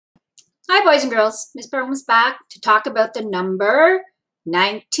Hi, boys and girls. Miss Pearl is back to talk about the number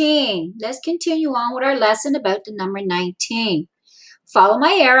 19. Let's continue on with our lesson about the number 19. Follow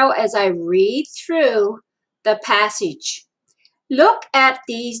my arrow as I read through the passage. Look at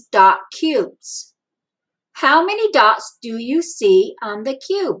these dot cubes. How many dots do you see on the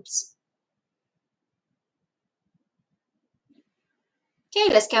cubes?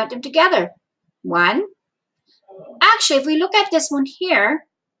 Okay, let's count them together. 1. Actually, if we look at this one here,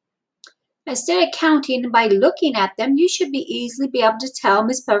 instead of counting by looking at them, you should easily be able to tell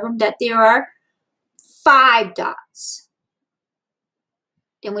Miss Pilgrim that there are 5 dots.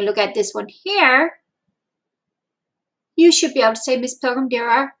 Then we look at this one here. You should be able to say, Miss Pilgrim, there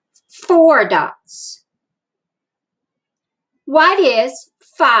are 4 dots. What is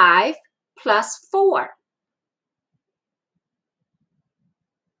 5 plus 4?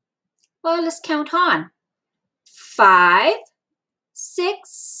 Well, let's count on. 5, 6,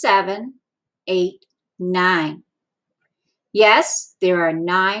 7, 8, 9. Yes, there are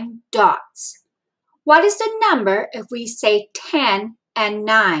 9 dots. What is the number if we say 10 and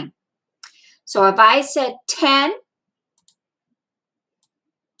 9? So if I said 10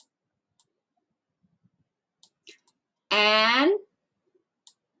 and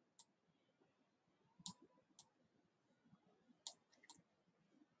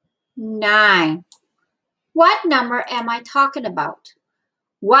 9, what number am I talking about?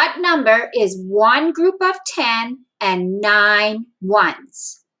 What number is one group of 10 and 9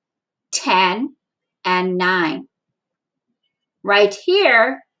 ones? 10 and 9. Right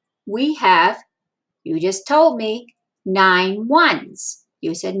here, we have, you just told me, 9 ones.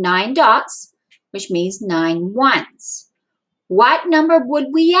 You said 9 dots, which means 9 ones. What number would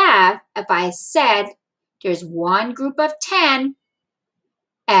we have if I said there's one group of 10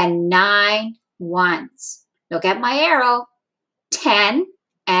 and 9 ones? Look at my arrow. 10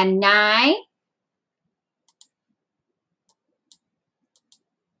 and 9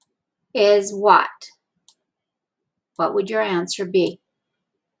 is what? What would your answer be?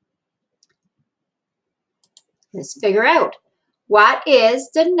 Let's figure out. What is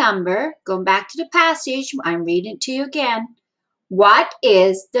the number? Going back to the passage, I'm reading it to you again. What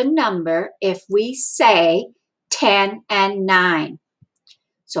is the number if we say 10 and 9?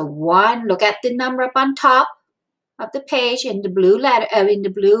 So 1, look at the number up on top of the page in the blue letter, in the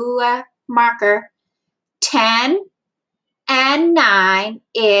blue marker. 10 and 9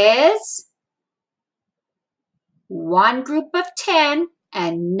 is one group of 10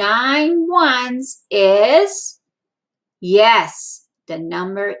 and 9 ones is, yes, the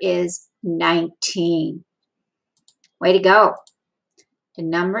number is 19. Way to go. The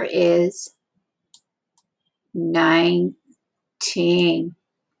number is 19.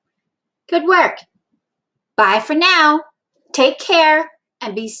 Good work. Bye for now. Take care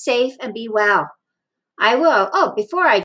and be safe and be well. I will. Oh, before I